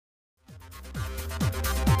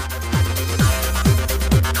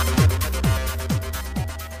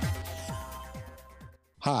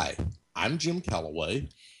Hi, I'm Jim Calloway.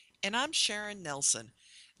 And I'm Sharon Nelson.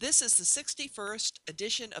 This is the 61st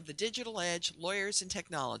edition of the Digital Edge Lawyers and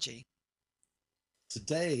Technology.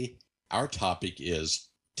 Today, our topic is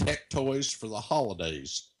Tech Toys for the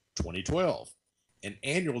Holidays 2012, an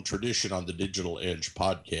annual tradition on the Digital Edge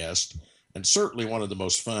podcast, and certainly one of the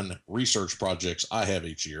most fun research projects I have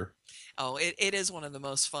each year. Oh, it is one of the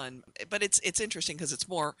most fun, but it's interesting because it's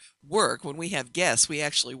more work. When we have guests, we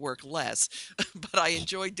actually work less. But I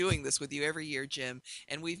enjoy doing this with you every year, Jim.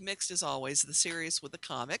 And we've mixed, as always, the serious with the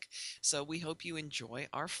comic. So we hope you enjoy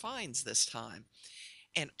our finds this time.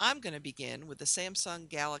 And I'm going to begin with the Samsung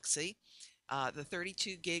Galaxy, the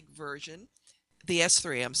 32 gig version. The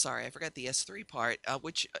S3, I'm sorry, I forgot the S3 part,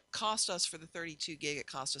 which cost us for the 32 gig, it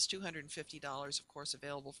cost us $250, of course,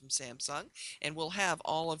 available from Samsung. And we'll have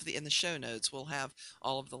all of in the show notes, we'll have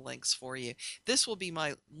all of the links for you. This will be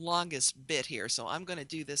my longest bit here, so I'm going to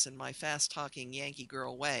do this in my fast talking Yankee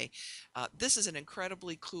Girl way. This is an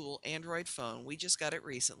incredibly cool Android phone. We just got it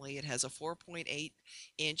recently. It has a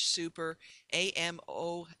 4.8-inch Super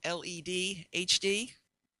AMOLED HD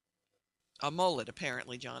AMOLED,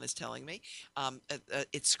 apparently, John is telling me,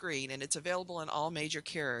 its screen, and it's available on all major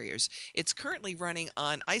carriers. It's currently running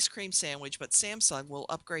on Ice Cream Sandwich, but Samsung will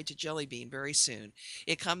upgrade to Jelly Bean very soon.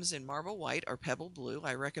 It comes in marble white or pebble blue.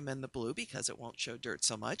 I recommend the blue because it won't show dirt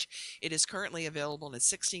so much. It is currently available in a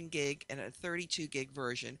 16 gig and a 32 gig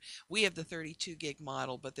version. We have the 32 gig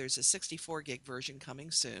model, but there's a 64 gig version coming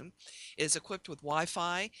soon. It is equipped with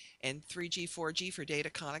Wi-Fi and 3G, 4G for data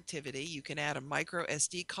connectivity. You can add a micro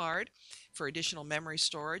SD card for additional memory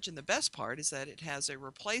storage. And the best part is that it has a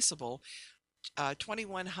replaceable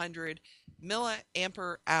 2100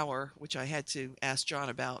 milliampere hour, which I had to ask John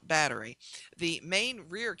about, battery. The main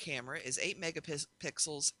rear camera is 8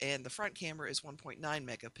 megapixels and the front camera is 1.9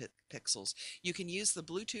 megapixels. You can use the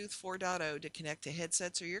Bluetooth 4.0 to connect to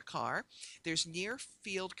headsets or your car. There's near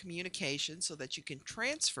field communication so that you can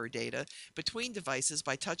transfer data between devices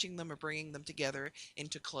by touching them or bringing them together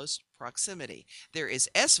into close proximity. There is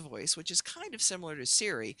S Voice, which is kind of similar to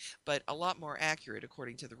Siri, but a lot more accurate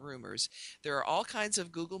according to the rumors. There are all kinds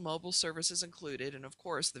of Google mobile services included, and of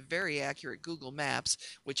course, the very accurate Google Maps,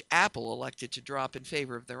 which Apple elected to drop in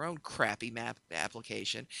favor of their own crappy map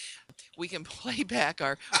application. We can play back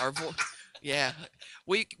yeah,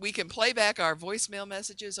 we can play back our voicemail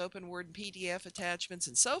messages, open Word and PDF attachments,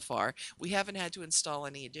 and so far we haven't had to install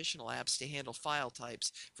any additional apps to handle file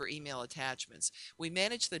types for email attachments. We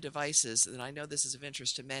manage the devices, and I know this is of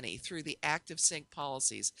interest to many, through the Active Sync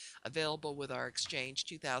policies available with our Exchange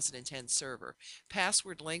 2010 server.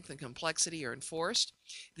 Password length and complexity are enforced.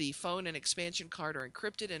 The phone and expansion card are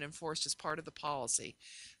encrypted and enforced as part of the policy.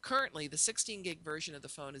 Currently, the 16 gig version of the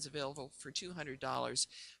phone is available for $200.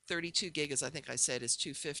 32 gig, as I think I said, is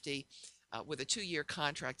 $250 with a 2-year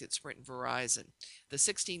contract at Sprint and Verizon. The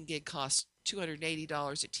 16 gig costs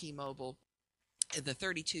 $280 at T-Mobile, and the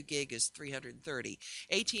 32 gig is $330.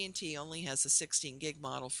 AT&T only has the 16 gig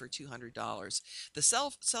model for $200. The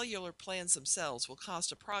cellular plans themselves will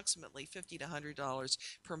cost approximately $50 to $100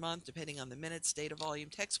 per month, depending on the minutes, data volume,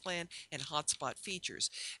 text plan, and hotspot features.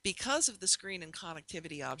 Because of the screen and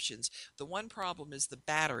connectivity options, the one problem is the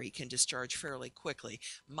battery can discharge fairly quickly.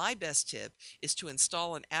 My best tip is to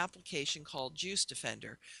install an application called Juice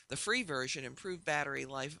Defender. The free version improved battery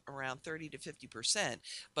life around 30 to 50%,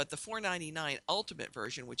 but the $4.99 Ultimate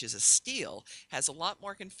version, which is a steal, has a lot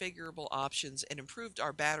more configurable options and improved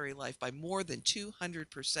our battery life by more than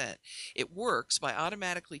 200%. It works by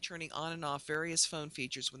automatically turning on and off various phone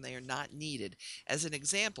features when they are not needed. As an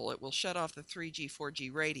example, it will shut off the 3G,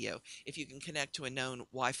 4G radio if you can connect to a known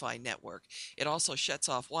Wi-Fi network. It also shuts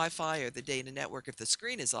off Wi-Fi or the data network if the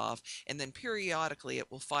screen is off, and then periodically it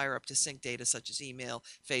will fire up to sync data such as email,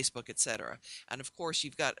 Facebook, etc. And of course,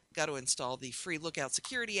 you've got to install the free Lookout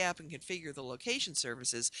Security app and configure the location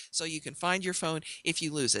services so you can find your phone if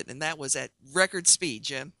you lose it. And that was at record speed,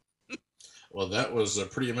 Jim. Well, that was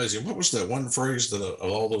pretty amazing. What was that one phrase that of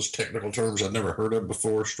all those technical terms I'd never heard of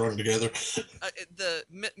before strung together? The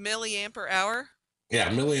milliampere hour. Yeah,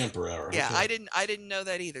 milliampere hour. Yeah, Okay. I didn't know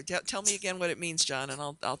that either. Tell me again what it means, John, and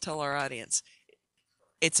I'll tell our audience.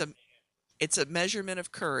 It's a it's a measurement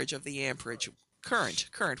of courage of the amperage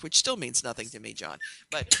current, which still means nothing to me, John.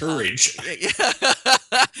 But Courage. yeah,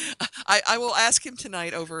 I will ask him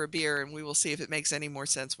tonight over a beer, and we will see if it makes any more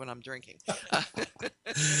sense when I'm drinking. Uh,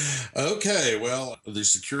 Okay, well, the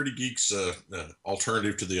Security Geeks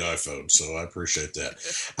alternative to the iPhone, so I appreciate that.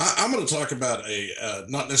 I'm going to talk about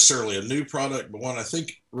not necessarily a new product, but one I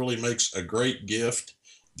think really makes a great gift,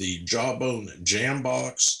 the Jawbone Jam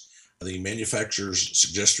Box. The manufacturer's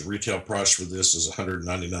suggested retail price for this is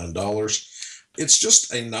 $199. It's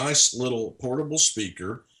just a nice little portable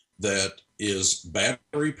speaker that is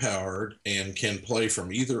battery powered and can play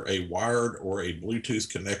from either a wired or a Bluetooth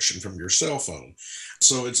connection from your cell phone.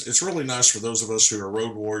 So it's really nice for those of us who are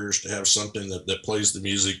road warriors to have something that plays the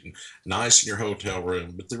music nice in your hotel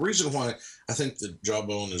room. But the reason why I think the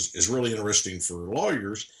Jawbone is really interesting for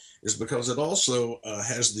lawyers is because it also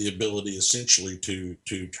has the ability essentially to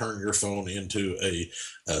turn your phone into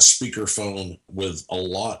a speaker phone with a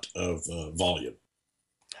lot of volume.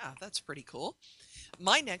 Yeah, that's pretty cool.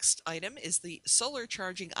 My next item is the solar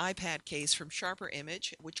charging iPad case from Sharper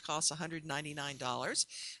Image, which costs $199.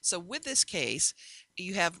 So with this case,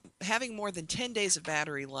 you have having more than 10 days of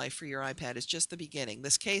battery life for your iPad is just the beginning.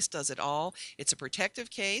 This case does it all. It's a protective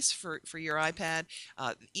case for your iPad,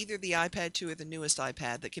 either the iPad 2 or the newest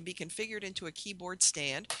iPad, that can be configured into a keyboard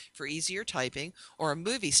stand for easier typing or a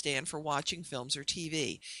movie stand for watching films or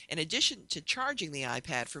TV. In addition to charging the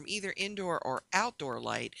iPad from either indoor or outdoor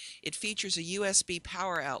light, it features a USB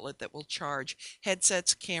power outlet that will charge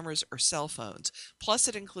headsets, cameras, or cell phones. Plus,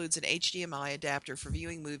 it includes an HDMI adapter for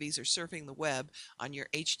viewing movies or surfing the web on your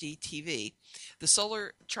HD TV. The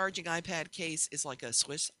solar charging iPad case is like a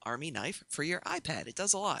Swiss Army knife for your iPad. It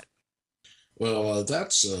does a lot. Well,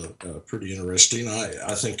 that's pretty interesting.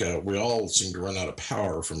 I think we all seem to run out of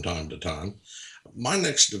power from time to time. My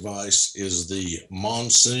next device is the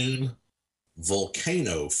Monsoon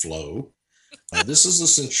Volcano Flow. This is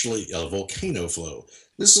essentially a volcano flow.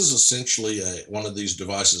 This is essentially one of these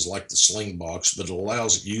devices like the Sling Box, but it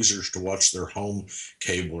allows users to watch their home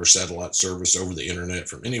cable or satellite service over the internet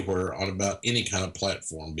from anywhere on about any kind of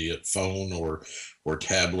platform, be it phone or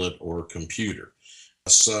tablet or computer.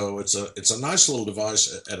 So it's a nice little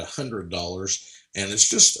device at $100. And it's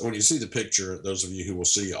just when you see the picture, those of you who will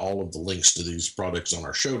see all of the links to these products on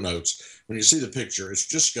our show notes, when you see the picture, it's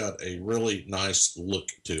just got a really nice look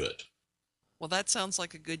to it. Well, that sounds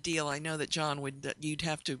like a good deal. I know that John would, you'd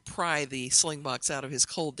have to pry the sling box out of his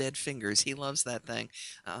cold, dead fingers. He loves that thing.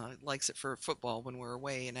 Likes it for football when we're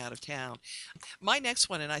away and out of town. My next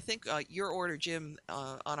one, and I think your order, Jim,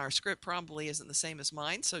 on our script probably isn't the same as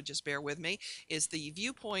mine, so just bear with me, is the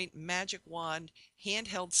Viewpoint Magic Wand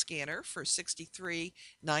handheld scanner for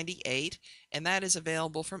 $63.98, and that is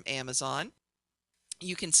available from Amazon.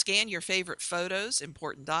 You can scan your favorite photos,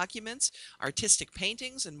 important documents, artistic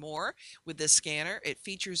paintings, and more with this scanner. It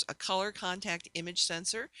features a color contact image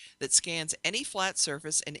sensor that scans any flat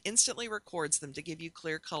surface and instantly records them to give you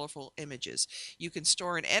clear, colorful images. You can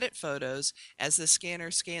store and edit photos as the scanner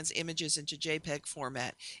scans images into JPEG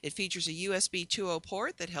format. It features a USB 2.0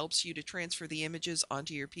 port that helps you to transfer the images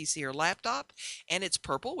onto your PC or laptop, and it's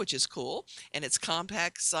purple, which is cool, and its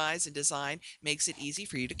compact size and design makes it easy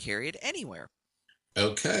for you to carry it anywhere.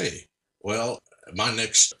 Okay. Well, my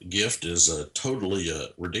next gift is totally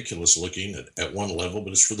ridiculous looking at one level,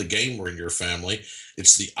 but it's for the gamer in your family.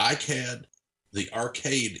 It's the iCAD, the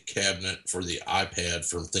arcade cabinet for the iPad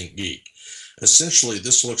from ThinkGeek. Essentially,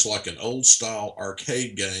 this looks like an old style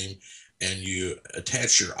arcade game, and you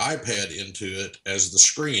attach your iPad into it as the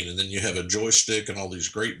screen, and then you have a joystick and all these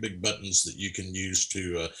great big buttons that you can use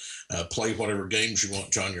to play whatever games you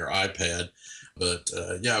want on your iPad. But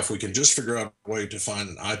yeah, if we can just figure out a way to find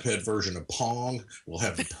an iPad version of Pong, we'll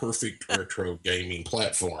have the perfect retro gaming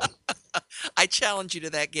platform. I challenge you to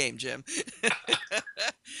that game, Jim.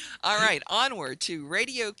 All right, onward to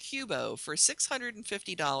Radio Cubo for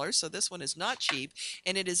 $650. So this one is not cheap,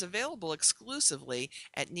 and it is available exclusively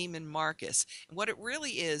at Neiman Marcus. And what it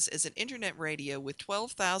really is an internet radio with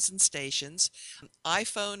 12,000 stations,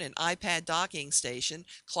 iPhone and iPad docking station,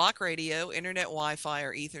 clock radio, internet Wi-Fi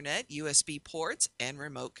or Ethernet, USB ports, and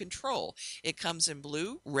remote control. It comes in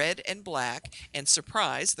blue, red, and black, and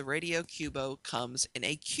surprise, the Radio Cubo comes in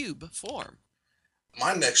a cube form.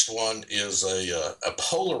 My next one is a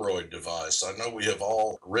Polaroid device. I know we have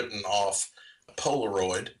all written off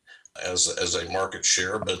Polaroid as a market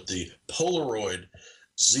share, but the Polaroid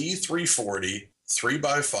Z340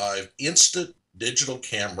 3x5 instant digital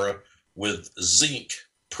camera with zinc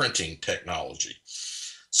printing technology.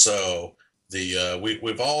 So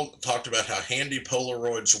we've all talked about how handy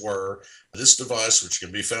Polaroids were. This device, which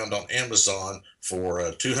can be found on Amazon for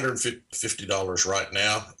 $250 right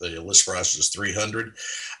now, the list price is $300,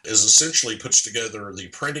 is essentially puts together the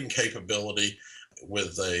printing capability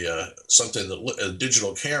with a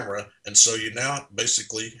digital camera, and so you now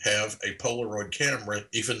basically have a Polaroid camera,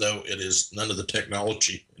 even though it is none of the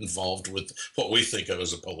technology involved with what we think of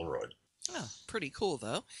as a Polaroid. Oh, pretty cool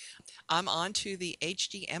though. I'm on to the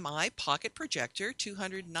HDMI Pocket Projector,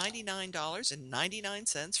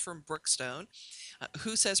 $299.99 from Brookstone.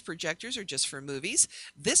 Who says projectors are just for movies?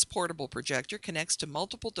 This portable projector connects to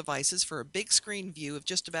multiple devices for a big screen view of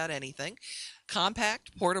just about anything.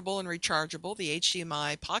 Compact, portable, and rechargeable, the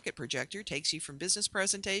HDMI Pocket Projector takes you from business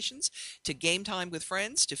presentations to game time with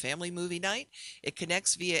friends to family movie night. It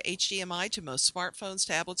connects via HDMI to most smartphones,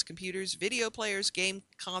 tablets, computers, video players, game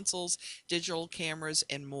consoles, digital cameras,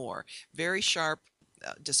 and more. Very sharp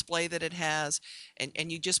display that it has,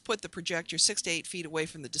 and you just put the projector 6 to 8 feet away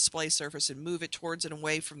from the display surface and move it towards and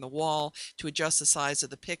away from the wall to adjust the size of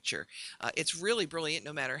the picture. It's really brilliant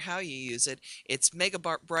no matter how you use it. Its mega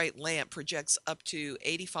bright lamp projects up to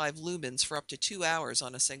 85 lumens for up to 2 hours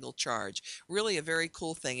on a single charge. Really a very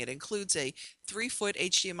cool thing. It includes a 3-foot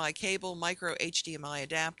HDMI cable, micro HDMI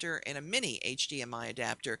adapter, and a mini HDMI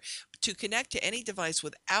adapter. To connect to any device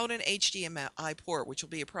without an HDMI port, which will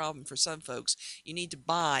be a problem for some folks, you need to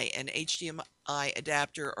buy an HDMI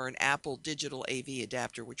adapter or an Apple digital AV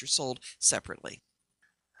adapter, which are sold separately.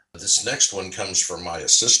 This next one comes from my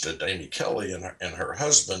assistant, Amy Kelly, and her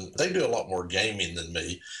husband. They do a lot more gaming than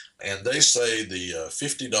me, and they say the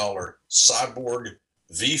 $50 Cyborg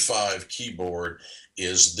V5 keyboard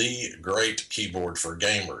is the great keyboard for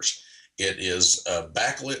gamers. It is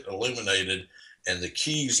backlit, illuminated, and the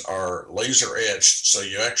keys are laser etched, so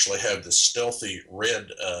you actually have the stealthy red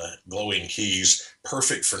glowing keys,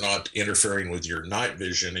 perfect for not interfering with your night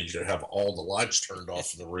vision, and you can have all the lights turned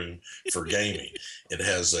off in the room for gaming. It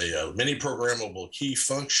has a many programmable key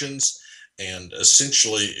functions, and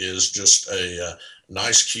essentially is just a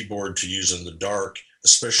nice keyboard to use in the dark,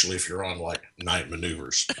 especially if you're on like night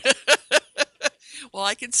maneuvers. Well,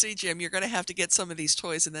 I can see, Jim, you're going to have to get some of these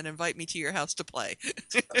toys and then invite me to your house to play.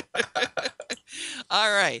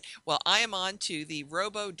 All right. Well, I am on to the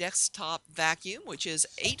Robo Desktop Vacuum, which is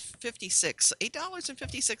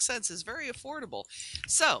 $8.56 is very affordable.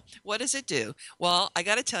 So, what does it do? Well, I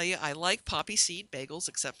got to tell you, I like poppy seed bagels,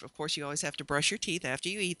 except of course you always have to brush your teeth after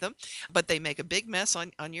you eat them. But they make a big mess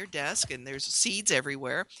on your desk, and there's seeds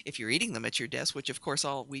everywhere if you're eating them at your desk, which of course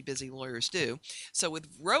all we busy lawyers do. So with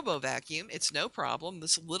Robo Vacuum, it's no problem.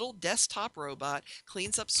 This little desktop robot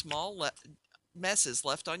cleans up small messes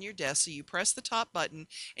left on your desk. So you press the top button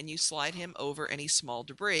and you slide him over any small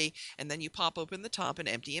debris, and then you pop open the top and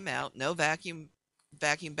empty him out. No vacuum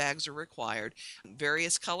bags are required.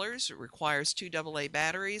 Various colors. It requires 2 AA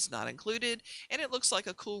batteries, not included, and it looks like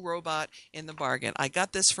a cool robot in the bargain. I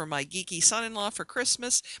got this for my geeky son-in-law for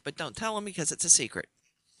Christmas, but don't tell him because it's a secret.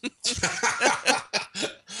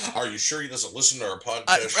 Are you sure he doesn't listen to our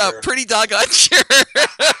podcast? Pretty doggone sure.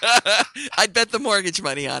 I'd bet the mortgage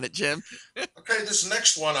money on it, Jim. Okay, this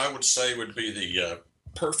next one I would say would be the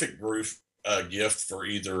perfect roof gift for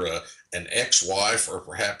either an ex-wife or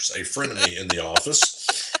perhaps a frenemy in the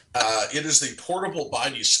office. It is the portable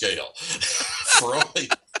Bitey scale. For only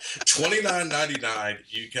 $29.99,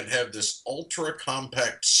 you can have this ultra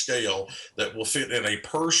compact scale that will fit in a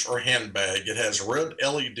purse or handbag. It has red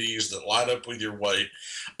LEDs that light up with your weight.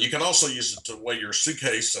 You can also use it to weigh your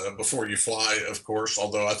suitcase before you fly, of course,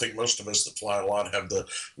 although I think most of us that fly a lot have the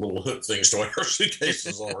little hook things to weigh our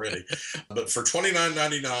suitcases already. But for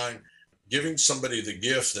 $29.99, giving somebody the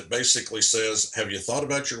gift that basically says, have you thought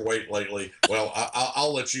about your weight lately? Well,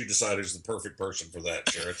 I'll let you decide who's the perfect person for that,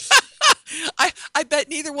 Sharon. I bet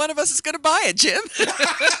neither one of us is going to buy it, Jim.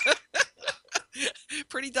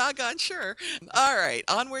 Pretty doggone sure. All right,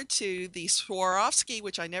 onward to the Swarovski,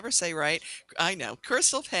 which I never say right. I know.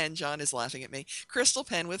 Crystal pen, John is laughing at me. Crystal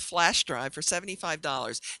pen with flash drive for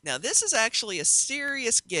 $75. Now, this is actually a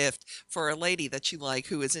serious gift for a lady that you like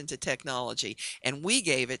who is into technology. And we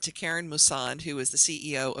gave it to Karen Musand, who is the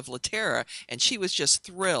CEO of Latera, and she was just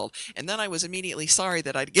thrilled. And then I was immediately sorry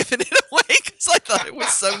that I'd given it away because I thought it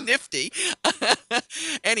was so nifty.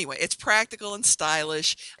 Anyway, it's practical and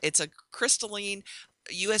stylish. It's a crystalline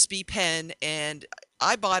USB pen, and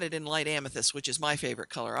I bought it in light amethyst, which is my favorite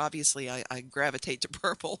color. Obviously, I gravitate to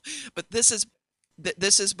purple, but this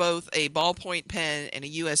is both a ballpoint pen and a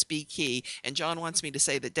USB key. And John wants me to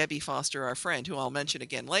say that Debbie Foster, our friend, who I'll mention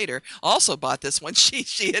again later, also bought this one.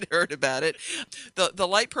 She had heard about it. The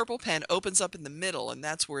light purple pen opens up in the middle, and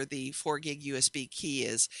that's where the 4 gig USB key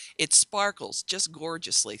is. It sparkles just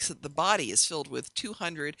gorgeously. So the body is filled with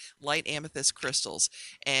 200 light amethyst crystals,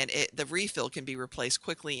 and the refill can be replaced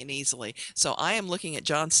quickly and easily. So I am looking at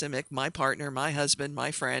John Simic, my partner, my husband,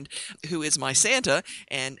 my friend, who is my Santa,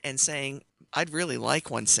 and saying, I'd really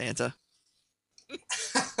like one, Santa.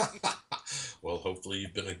 Well, hopefully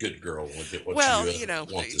you've been a good girl and get what you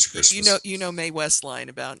want this Christmas. You know Mae West line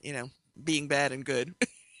about, being bad and good.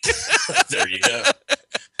 There you go.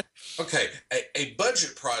 Okay, a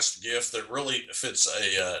budget priced gift that really fits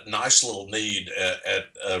a nice little need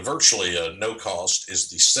at virtually no cost is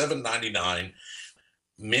the $7.99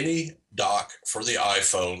 mini dock for the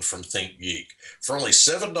iPhone from ThinkGeek. For only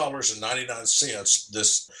 $7.99,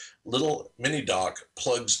 this little mini dock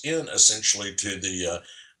plugs in essentially to the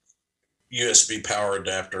USB power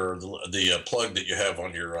adapter, the plug that you have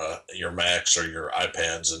on your Macs or your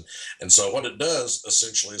iPads, and so what it does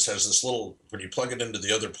essentially is has this little, when you plug it into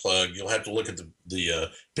the other plug, you'll have to look at the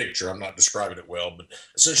picture. I'm not describing it well, but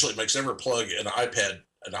essentially it makes every plug an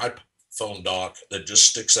iPhone dock that just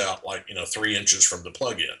sticks out like 3 inches from the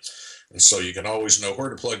plug-in, and so you can always know where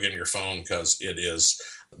to plug in your phone because it is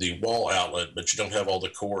the wall outlet, but you don't have all the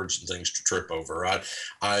cords and things to trip over.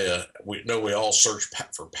 We know we all search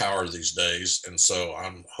for power these days, and so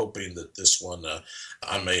I'm hoping that this one,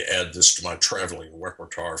 I may add this to my traveling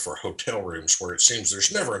repertoire for hotel rooms where it seems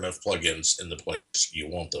there's never enough plugins in the place you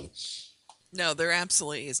want them. No, there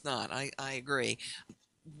absolutely is not. I agree.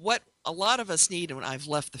 What a lot of us need, and I've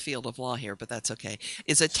left the field of law here, but that's okay,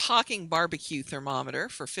 is a talking barbecue thermometer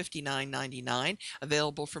for $59.99,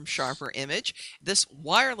 available from Sharper Image. This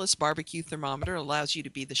wireless barbecue thermometer allows you to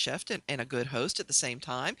be the chef and a good host at the same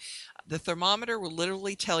time. The thermometer will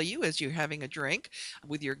literally tell you as you're having a drink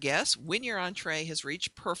with your guests when your entree has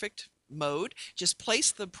reached perfect mode. Just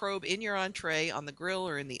place the probe in your entree on the grill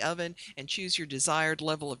or in the oven and choose your desired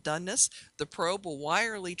level of doneness. The probe will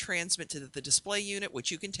wirely transmit to the display unit,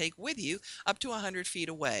 which you can take with you up to 100 feet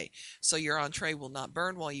away. So your entree will not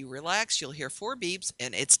burn while you relax. You'll hear 4 beeps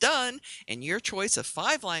and it's done, and your choice of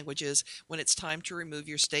 5 languages when it's time to remove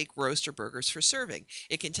your steak, roast, or burgers for serving.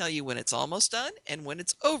 It can tell you when it's almost done and when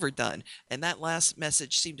it's overdone. And that last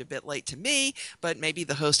message seemed a bit late to me, but maybe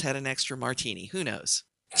the host had an extra martini. Who knows?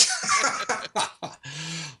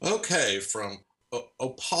 Okay, from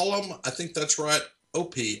Opalum, I think that's right,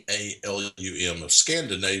 Opalum of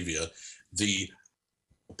Scandinavia, the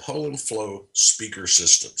Opalum Flow speaker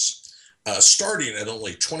systems, starting at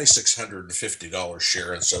only $2,650,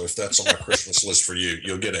 Sharon. So if that's on my Christmas list for you,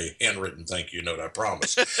 you'll get a handwritten thank you note, I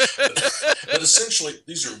promise. But essentially,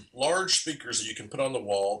 these are large speakers that you can put on the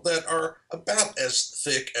wall that are about as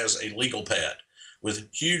thick as a legal pad, with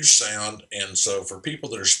huge sound. And so for people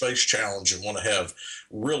that are space challenged and want to have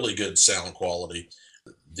really good sound quality,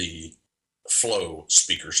 the Flow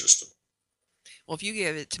speaker system. Well, if you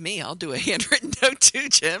give it to me, I'll do a handwritten note too,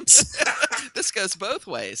 Jim. This goes both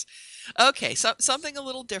ways. Okay, so something a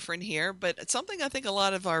little different here, but something I think a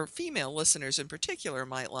lot of our female listeners in particular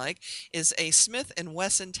might like is a Smith &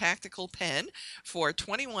 Wesson tactical pen for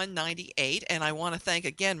 $21.98. And I want to thank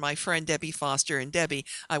again my friend Debbie Foster. And Debbie,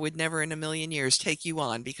 I would never in a million years take you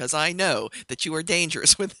on because I know that you are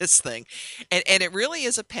dangerous with this thing. And it really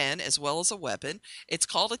is a pen as well as a weapon. It's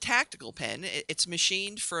called a tactical pen. It's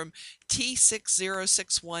machined from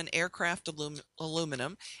T6061 aircraft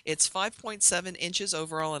aluminum. It's 5.7 inches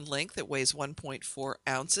overall in length. It weighs 1.4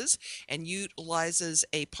 ounces and utilizes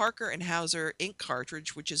a Parker and Hauser ink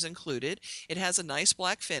cartridge, which is included. It has a nice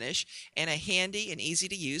black finish and a handy and easy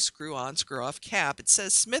to use screw on, screw off cap. It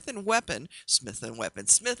says Smith & Wesson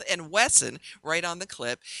right on the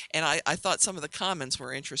clip. And I thought some of the comments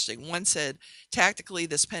were interesting. One said, tactically,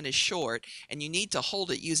 this pen is short and you need to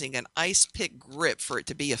hold it using an ice pick grip for it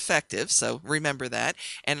to be effective. So remember that.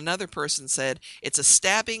 And another person said, it's a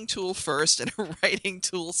stabbing tool first and a writing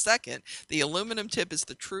tool second. The aluminum tip is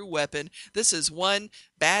the true weapon. This is one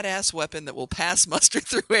badass weapon that will pass muster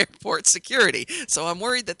through airport security. So I'm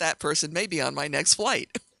worried that that person may be on my next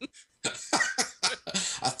flight.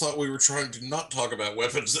 I thought we were trying to not talk about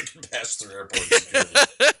weapons that can pass through airport security.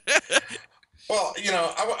 Well,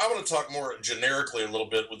 I want to talk more generically a little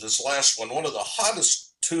bit with this last one. One of the hottest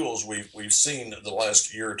tools we've seen the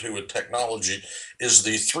last year or two with technology is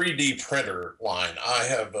the 3D printer line. I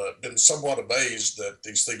have been somewhat amazed that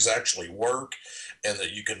these things actually work and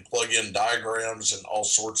that you can plug in diagrams and all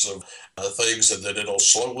sorts of things, and that it'll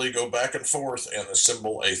slowly go back and forth and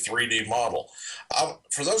assemble a 3D model.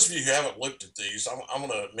 For those of you who haven't looked at these, I'm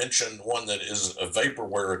going to mention one that is a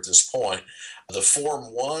vaporware at this point, the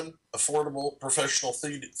Form 1 Affordable Professional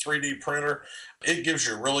 3D Printer. It gives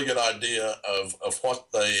you a really good idea of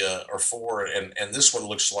what they are for, and this one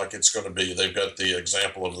looks like it's going to be. They've got the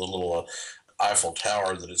example of the little Eiffel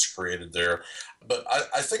Tower that it's created there. But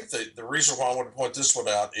I think the reason why I want to point this one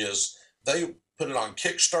out is they put it on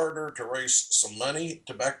Kickstarter to raise some money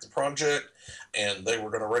to back the project, and they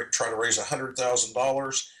were going to try to raise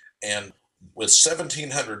 $100,000. And with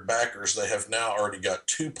 1,700 backers, they have now already got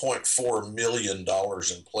 $2.4 million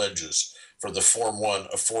in pledges for the Form 1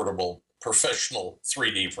 Affordable Professional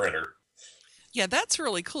 3D Printer. Yeah, that's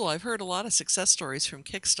really cool. I've heard a lot of success stories from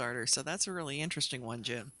Kickstarter, so that's a really interesting one,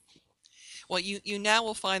 Jim. Well, you now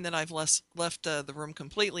will find that I've left the room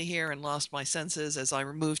completely here and lost my senses as I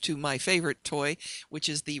move to my favorite toy, which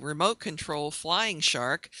is the remote control flying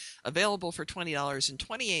shark, available for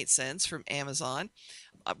 $20.28 from Amazon.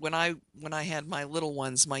 When I had my little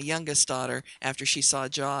ones, my youngest daughter, after she saw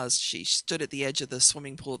Jaws, she stood at the edge of the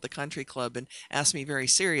swimming pool at the country club and asked me very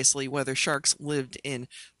seriously whether sharks lived in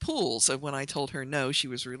pools. And when I told her no, she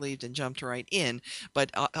was relieved and jumped right in.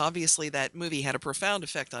 But obviously, that movie had a profound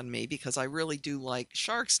effect on me because I really do like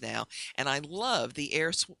sharks now, and I love the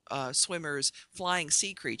swimmers, flying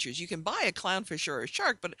sea creatures. You can buy a clownfish or a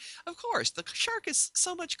shark, but of course, the shark is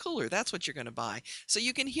so much cooler. That's what you're going to buy. So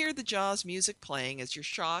you can hear the Jaws music playing as your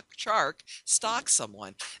shark stalks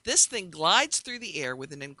someone. This thing glides through the air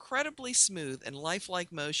with an incredibly smooth and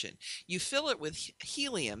lifelike motion. You fill it with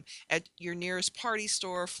helium at your nearest party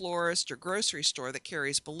store, florist, or grocery store that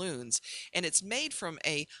carries balloons, and it's made from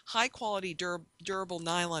a high quality durable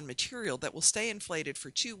nylon material that will stay inflated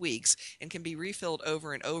for 2 weeks and can be refilled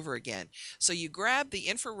over and over again. So you grab the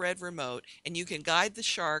infrared remote and you can guide the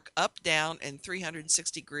shark up, down, and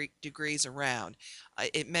 360 degrees around.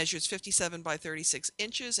 It measures 57 by 36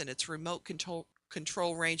 inches and its remote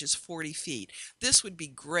control range is 40 feet. This would be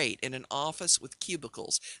great in an office with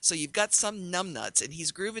cubicles. So you've got some numbnuts and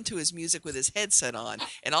he's grooving to his music with his headset on,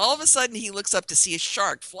 and all of a sudden he looks up to see a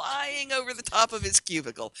shark flying over the top of his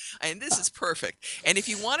cubicle. And this is perfect. And if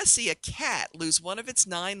you want to see a cat lose one of its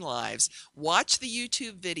 9 lives, watch the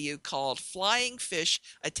YouTube video called Flying Fish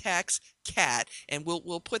Attacks Cat, and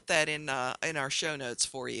we'll put that in our show notes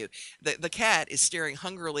for you. The cat is staring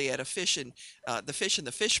hungrily at a fish in the fish in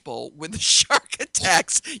the fishbowl when the shark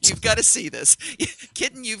attacks. You've got to see this.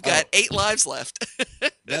 Kitten, you've got Oh, 8 lives left.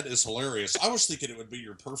 that is hilarious. I was thinking it would be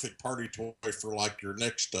your perfect party toy for like your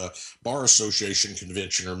next bar association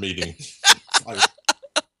convention or meeting. I,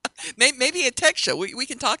 Maybe a tech show. We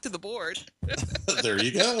can talk to the board. there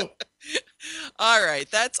you go. All right,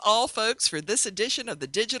 that's all, folks, for this edition of the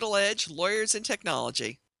Digital Edge Lawyers and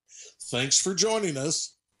Technology. Thanks for joining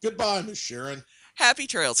us. Goodbye, Miss Sharon. Happy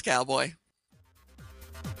trails, cowboy.